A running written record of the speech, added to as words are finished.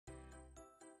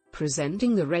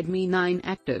Presenting the Redmi 9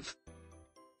 Activ.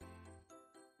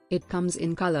 It comes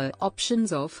in color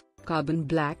options of carbon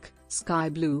black, sky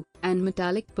blue, and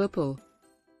metallic purple,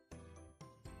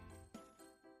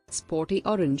 sporty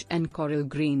orange and coral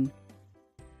green.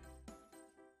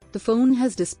 The phone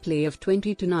has display of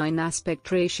 20:9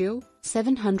 aspect ratio,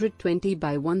 720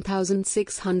 by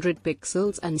 1600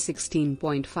 pixels and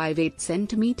 16.58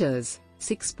 cm,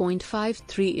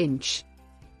 6.53 inch.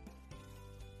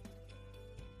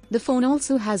 The phone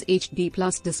also has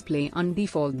HD+ display on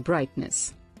default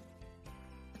brightness.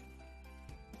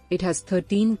 It has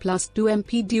 13+2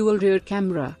 MP dual rear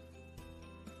camera.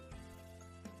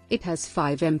 It has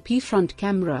 5 MP front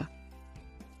camera.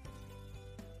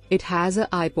 It has a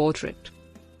eye portrait.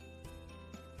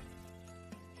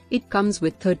 It comes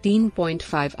with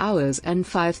 13.5 hours and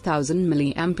 5000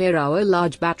 mAh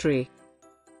large battery.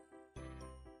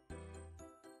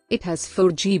 It has 4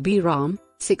 GB RAM,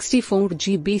 64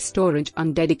 GB storage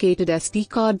and dedicated SD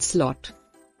card slot.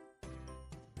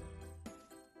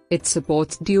 It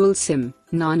supports dual SIM,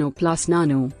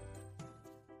 nano+nano.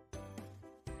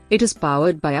 It is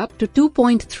powered by up to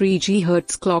 2.3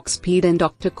 GHz clock speed and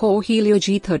Octa-core Helio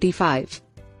G35.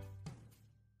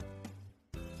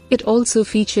 It also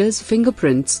features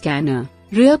fingerprint scanner,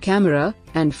 rear camera,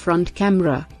 and front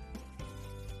camera.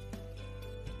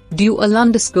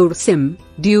 Dual_SIM,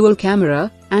 dual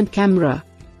camera, and camera.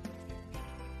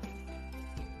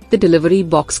 The delivery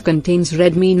box contains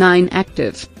Redmi 9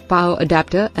 Activ, power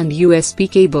adapter and USB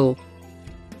cable,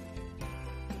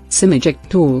 SIM eject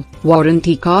tool,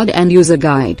 warranty card and user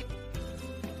guide.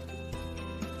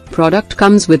 Product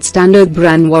comes with standard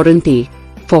brand warranty.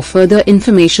 For further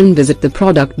information visit the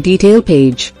product detail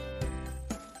page.